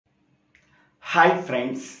Hi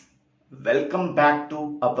friends, welcome back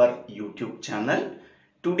to our YouTube channel.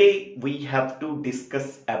 Today we have to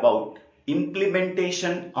discuss about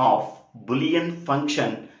implementation of Boolean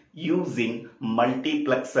function using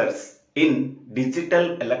multiplexers in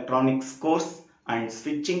digital electronics course and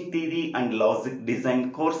switching theory and logic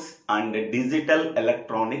design course and digital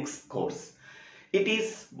electronics course. It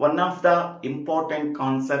is one of the important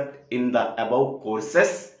concepts in the above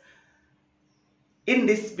courses. In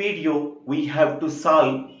this video, we have to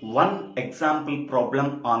solve one example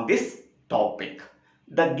problem on this topic.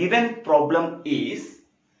 The given problem is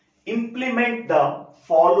implement the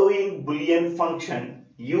following Boolean function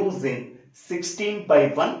using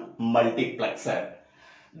 16:1 multiplexer.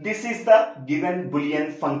 This is the given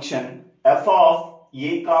Boolean function f of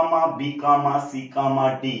a comma b comma c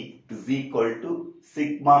comma d is equal to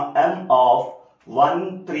sigma m of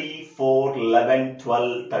 1, 3, 4, 11,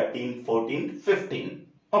 12, 13, 14, 15.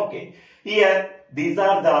 Okay, here these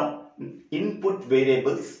are the input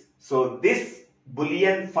variables. So this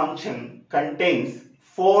Boolean function contains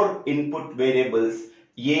 4 input variables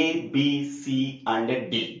A, B, C and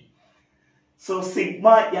D. So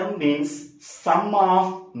sigma m means sum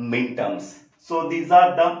of minterms. So these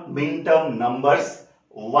are the minterm numbers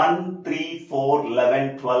 1, 3, 4,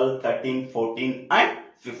 11, 12, 13, 14 and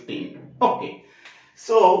 15. Okay.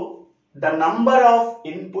 So the number of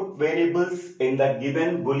input variables in the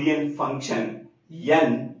given Boolean function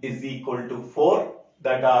n is equal to 4,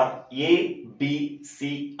 that are A, B,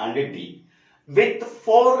 C and D. With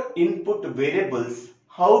 4 input variables,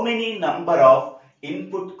 how many number of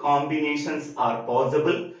input combinations are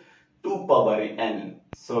possible? 2 power n.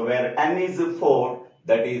 So where n is 4,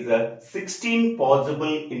 that is 16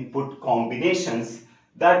 possible input combinations.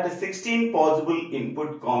 That 16 possible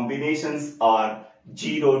input combinations are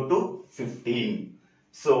 0 to 15.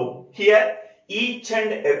 So here each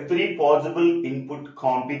and every possible input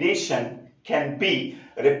combination can be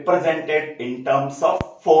represented in terms of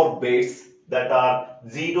 4 bits, that are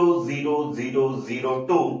 0, 0, 0, 0,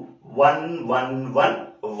 2, 1, 1, 1,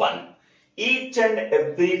 1. Each and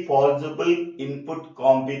every possible input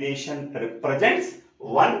combination represents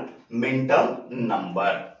one minterm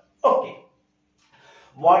number. Okay.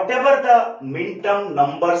 Whatever the minterm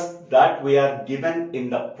numbers that we are given in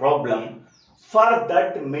the problem, for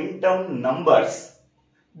that minterm numbers,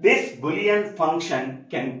 this Boolean function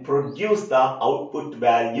can produce the output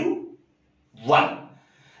value 1.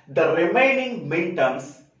 The remaining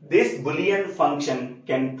minterms, this Boolean function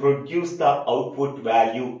can produce the output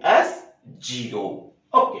value as 0.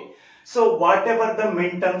 Okay. So whatever the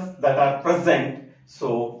minterms that are present,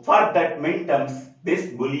 so for that minterms, this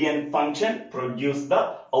Boolean function produce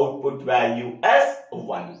the output value as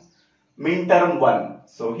 1. Minterm 1.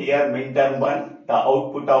 So here minterm 1, the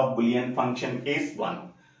output of Boolean function is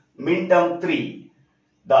 1. Minterm 3,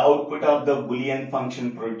 the output of the Boolean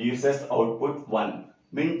function produces output 1.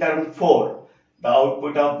 Minterm 4, the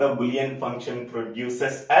output of the Boolean function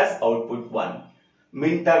produces as output 1.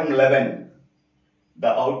 Minterm 11, the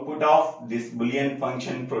output of this Boolean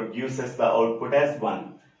function produces the output as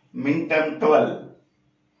 1. Minterm 12,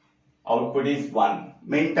 output is 1.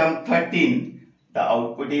 Minterm 13, the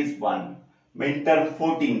output is 1. Minterm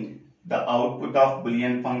 14, the output of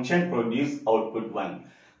Boolean function produce output 1.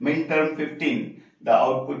 Minterm 15, the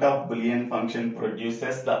output of Boolean function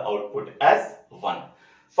produces the output as 1.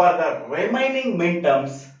 For the remaining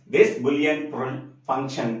minterms, this Boolean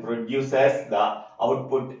function produces the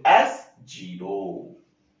output as 0.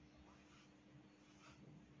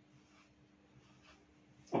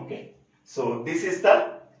 Okay, so this is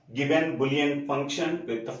the given Boolean function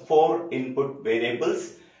with the 4 input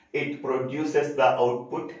variables. It produces the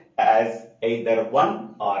output as either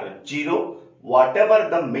 1 or 0. Whatever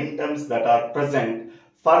the minterms that are present,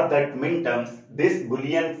 for that minterms, this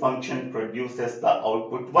Boolean function produces the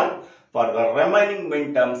output 1. For the remaining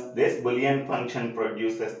minterms, this Boolean function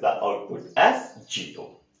produces the output as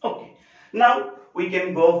 0. Okay. Now we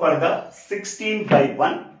can go for the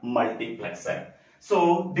 16:1 multiplexer.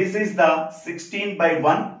 So this is the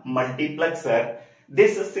 16:1 multiplexer.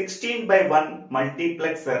 This 16:1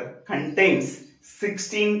 multiplexer contains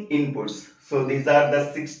 16 inputs. So these are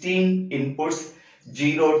the 16 inputs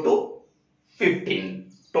 0 to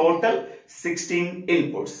 15. Total 16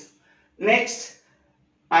 inputs. Next,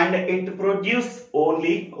 and it produces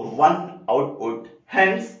only one output.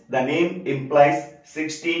 Hence, the name implies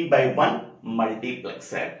 16:1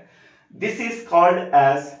 multiplexer. This is called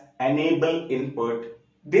as enable input.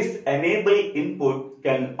 This enable input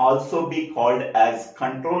can also be called as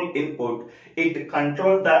control input. It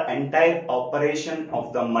controls the entire operation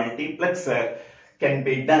of the multiplexer, can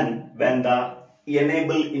be done when the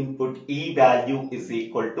enable input E value is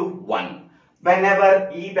equal to 1.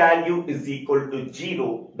 Whenever E value is equal to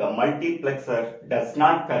 0, the multiplexer does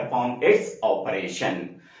not perform its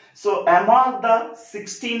operation. So among the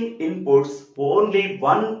 16 inputs, only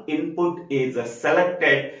one input is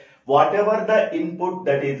selected. Whatever the input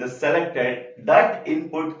that is selected, that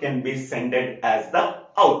input can be sent as the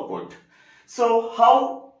output. So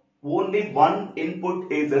how only one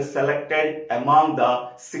input is selected among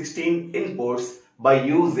the 16 inputs? By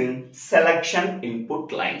using selection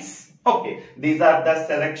input lines. Okay, these are the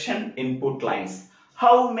selection input lines.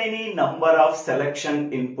 How many number of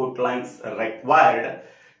selection input lines are required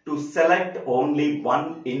to select only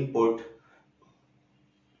one input?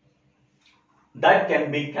 That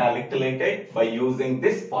can be calculated by using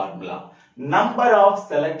this formula. Number of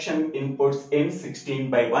selection inputs in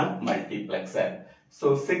 16 by 1 multiplexer.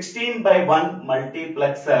 So 16 by 1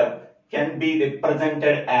 multiplexer can be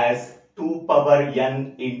represented as 2 power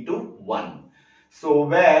n into 1. So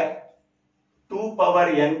where 2 power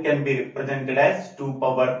n can be represented as 2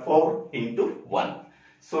 power 4 into 1.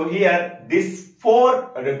 So here this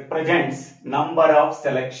 4 represents number of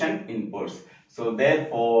selection inputs. So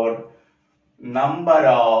therefore number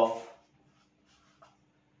of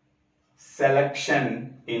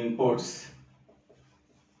selection inputs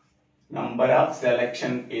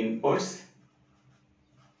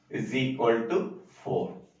is equal to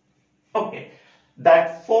 4. Okay,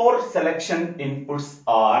 that 4 selection inputs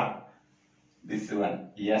are this one,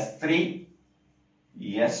 S3,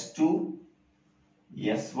 S2,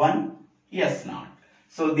 S1, S0.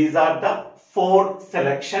 So these are the 4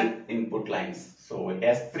 selection input lines. So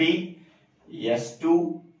S3,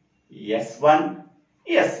 S2, S1,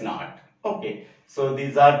 S0. Okay, so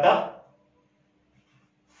these are the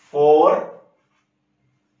 4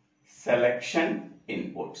 selection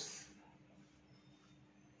inputs.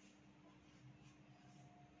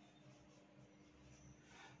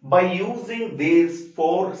 By using these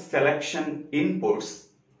 4 selection inputs,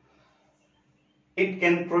 it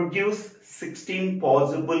can produce 16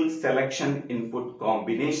 possible selection input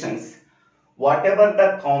combinations. Whatever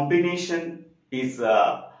the combination is,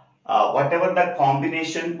 whatever the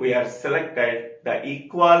combination we are selected, the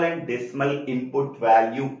equivalent decimal input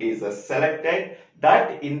value is selected.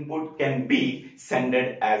 That input can be sent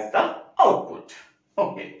as the output.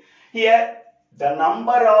 Okay, here the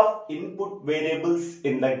number of input variables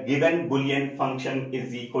in the given Boolean function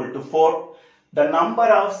is equal to 4. The number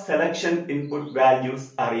of selection input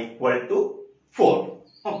values are equal to 4.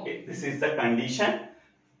 Okay, this is the condition.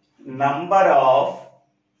 Number of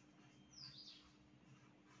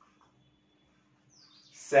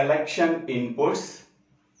selection inputs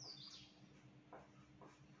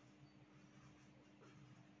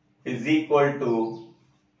is equal to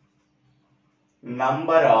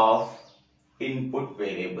number of input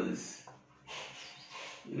variables.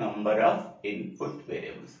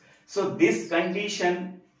 So this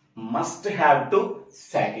condition must have to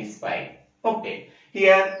satisfy. Okay,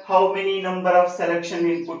 here how many number of selection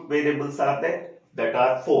input variables are there? That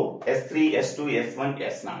are 4, S3, S2, S1,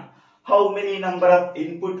 S0. How many number of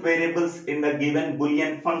input variables in the given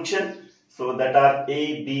Boolean function? So that are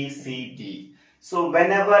A, B, C, D. So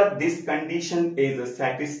whenever this condition is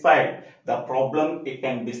satisfied, the problem it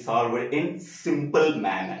can be solved in simple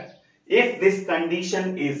manner. If this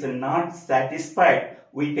condition is not satisfied,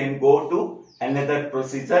 we can go to another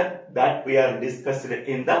procedure that we are discussed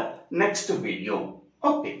in the next video.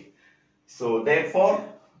 Okay. So therefore,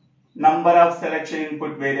 number of selection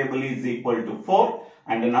input variable is equal to 4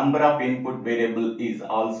 and the number of input variable is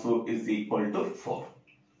also equal to 4.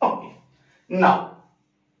 Okay. Now,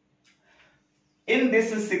 in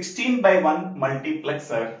this 16 by 1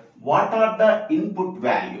 multiplexer, what are the input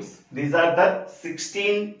values? These are the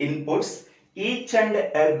 16 inputs. Each and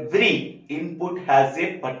every input has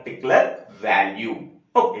a particular value.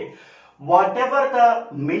 Okay. Whatever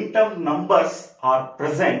the minterm numbers are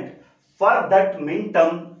present, for that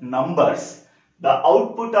minterm numbers, the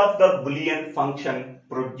output of the Boolean function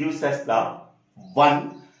produces the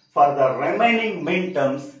 1. For the remaining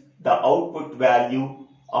minterms, the output value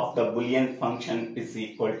of the Boolean function is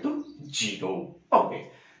equal to 0.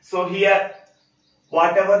 Okay. So here,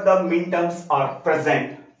 whatever the minterms are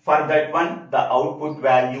present, for that one, the output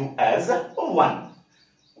value as 1.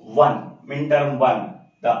 Minterm 1,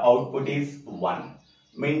 the output is 1.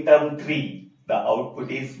 Minterm 3, the output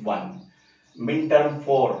is 1. Minterm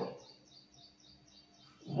 4,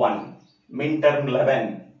 1. Minterm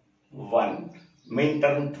 11, 1.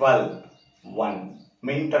 Minterm 12, 1.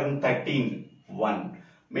 Minterm 13, 1.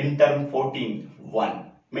 Minterm 14,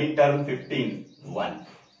 1. Minterm 15, 1.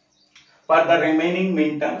 For the remaining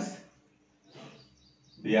minterms,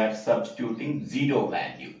 we are substituting 0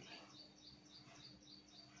 value.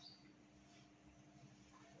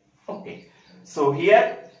 Okay, so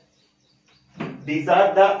here these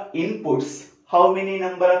are the inputs. How many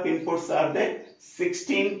number of inputs are there?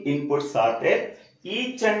 16 inputs are there.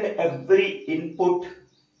 Each and every input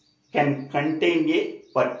can contain a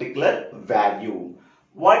particular value.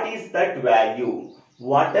 What is that value?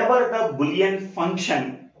 Whatever the Boolean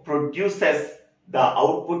function produces the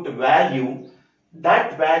output value,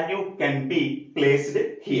 that value can be placed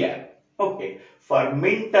here. Okay, for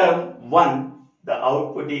min term 1, the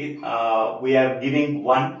output is we are giving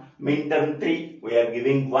 1, min term 3 we are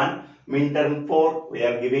giving 1, min term 4 we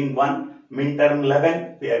are giving 1, min term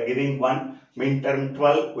 11 we are giving 1, min term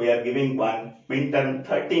 12 we are giving 1, min term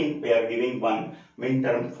 13 we are giving 1, min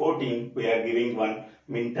term 14 we are giving 1,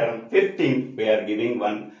 min term 15 we are giving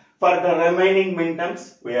 1. For the remaining min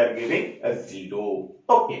terms we are giving a 0.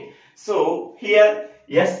 Okay, so here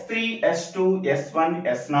S3, S2, S1,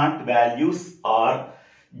 S0 values are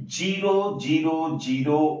 0, 0,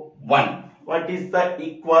 0, 1. What is the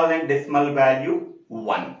equivalent decimal value?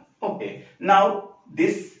 1. Okay, now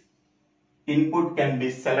this input can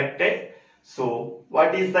be selected. So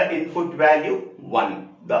what is the input value? 1.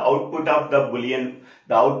 The output of the Boolean,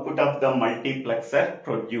 the output of the multiplexer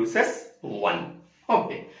produces 1.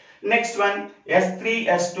 Okay, next one, S3,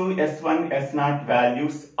 S2, S1, S0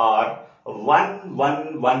 values are 1,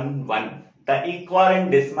 1, 1, 1. The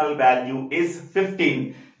equivalent decimal value is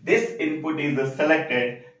 15. This input is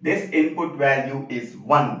selected. This input value is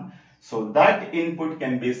 1. So that input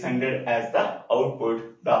can be sent as the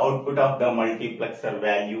output. The output of the multiplexer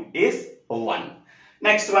value is 1.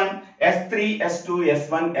 Next one, S3, S2,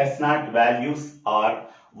 S1, S0 values are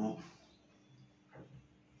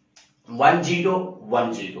 1, 0,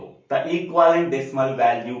 1, 0. The equivalent decimal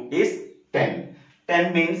value is 10.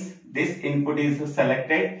 10 means this input is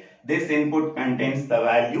selected. This input contains the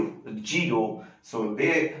value 0. So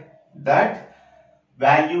that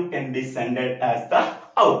value can be sent as the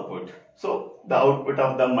output. So the output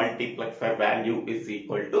of the multiplexer value is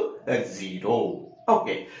equal to 0.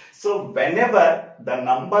 Okay. So whenever the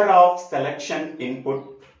number of selection inputs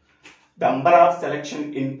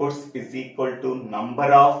is equal to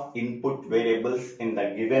number of input variables in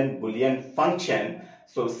the given Boolean function,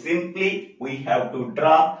 so simply we have to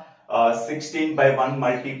draw 16 by 1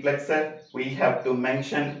 multiplexer. We have to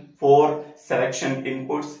mention 4 selection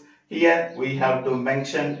inputs. Here we have to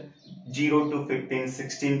mention 0 to 15,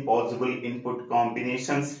 16 possible input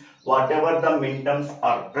combinations. Whatever the minterms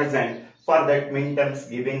are present, for that minterms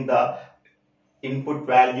giving the input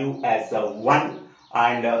value as a 1,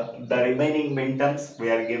 and the remaining minterms we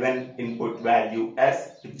are given input value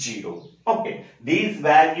as 0. Okay, these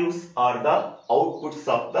values are the outputs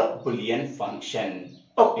of the Boolean function.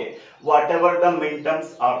 Okay, whatever the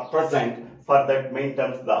minterms are present, for that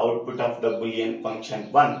minterms the output of the Boolean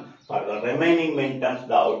function 1. For the remaining minterms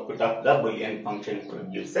the output of the Boolean function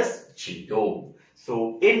produces 0.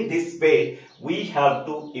 So in this way we have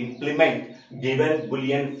to implement given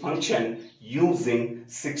Boolean function using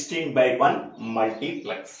 16 by 1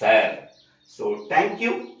 multiplexer. So thank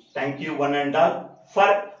you one and all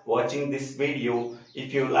for watching this video.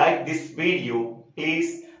 If you like this video,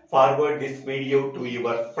 please forward this video to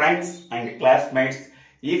your friends and classmates.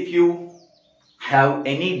 If you have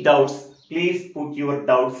any doubts, please put your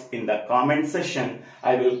doubts in the comment section.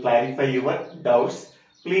 I will clarify your doubts.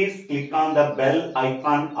 Please click on the bell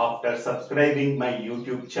icon after subscribing my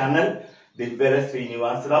YouTube channel DIVVELA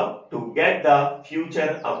SRINIVASA to get the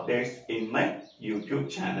future updates in my YouTube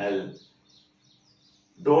channel.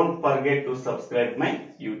 Don't forget to subscribe my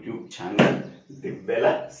YouTube channel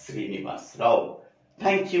DIVVELA SRINIVASA.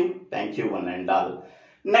 Thank you one and all.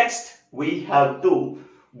 Next we have to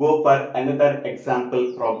go for another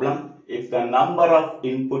example problem. If the number of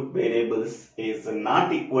input variables is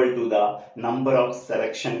not equal to the number of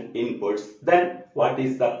selection inputs, then what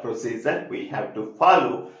is the procedure we have to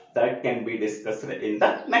follow? That can be discussed in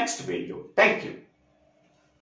the next video. Thank you.